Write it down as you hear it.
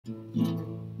It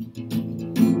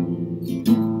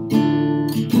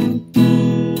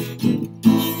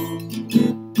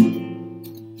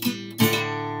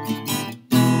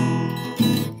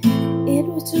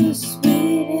was so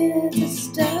sweet at the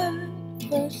start,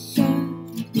 for sure.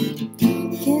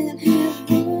 Can't have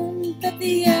one but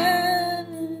the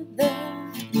other.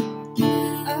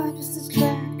 Opposites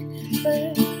track,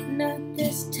 but not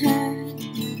this time.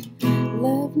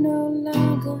 Love no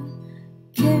longer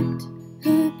kept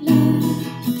her blind.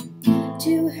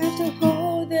 To have to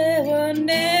hold, there were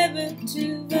never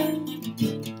to run.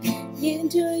 Yin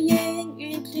to yang,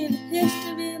 into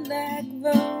history like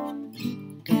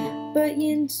Rome. But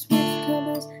in swift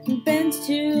colors and bends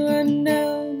to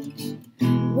unknowns.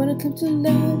 When it comes to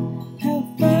love, how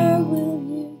far will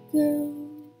you go?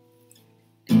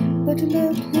 But to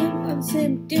love him on the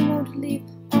same day, won't leave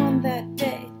on that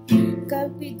day. Got a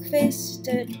big face,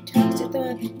 a toxic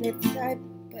thorn in its side,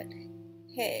 but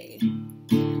hey,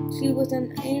 she was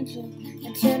an angel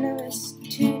and generous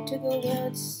too. To go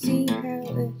out to see how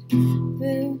it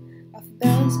flew off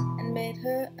balance and made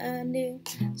her anew.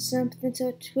 Something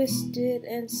so twisted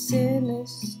and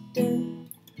sinister.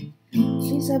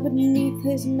 She saw beneath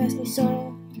his mask and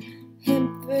saw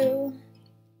him through.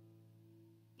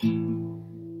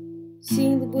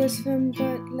 Seeing the words from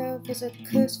but love was a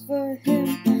curse for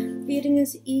him, feeding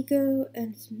his ego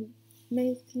and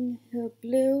making her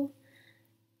blue,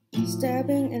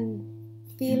 stabbing and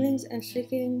feelings and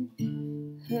shaking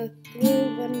her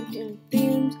through, running in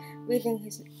beams, breathing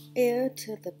his air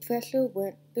till the pressure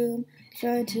went boom,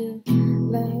 trying to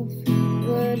love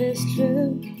what is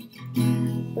true,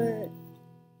 but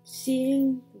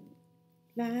seeing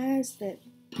lies that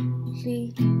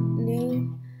she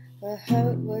knew her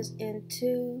heart was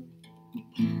into,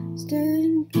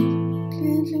 stirring,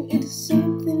 cleansing into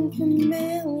something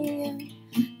familiar.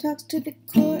 Talks to the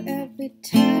core every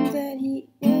time that he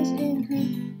was in her.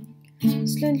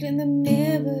 Slender in the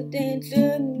mirror,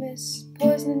 danger, miss,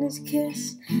 poison in his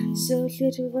kiss. So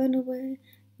clear to run away,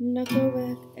 not go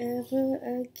back ever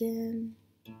again.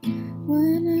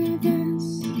 One of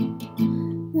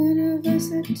us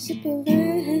that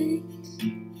separates.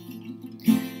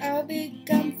 I'll be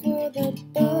gone for the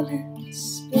bullets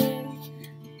spray.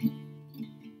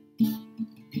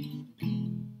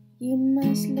 You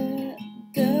must let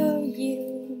go,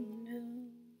 you know.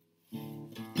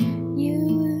 You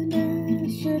and I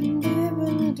should never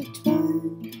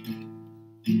intertwine.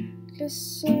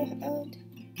 Just so odd,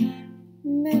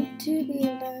 meant to be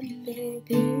like,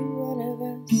 baby, one of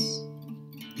us.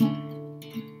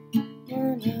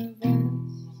 One of us.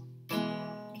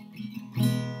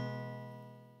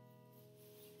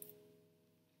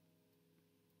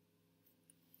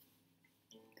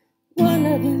 One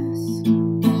of us,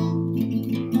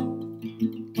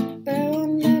 but I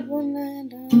won't let one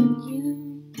land on you.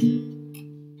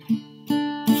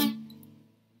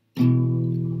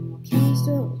 Please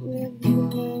don't let me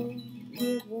know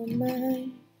you were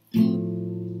mine.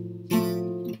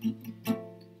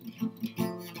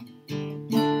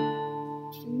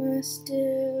 Must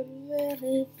still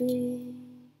really be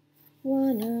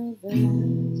one of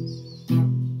us.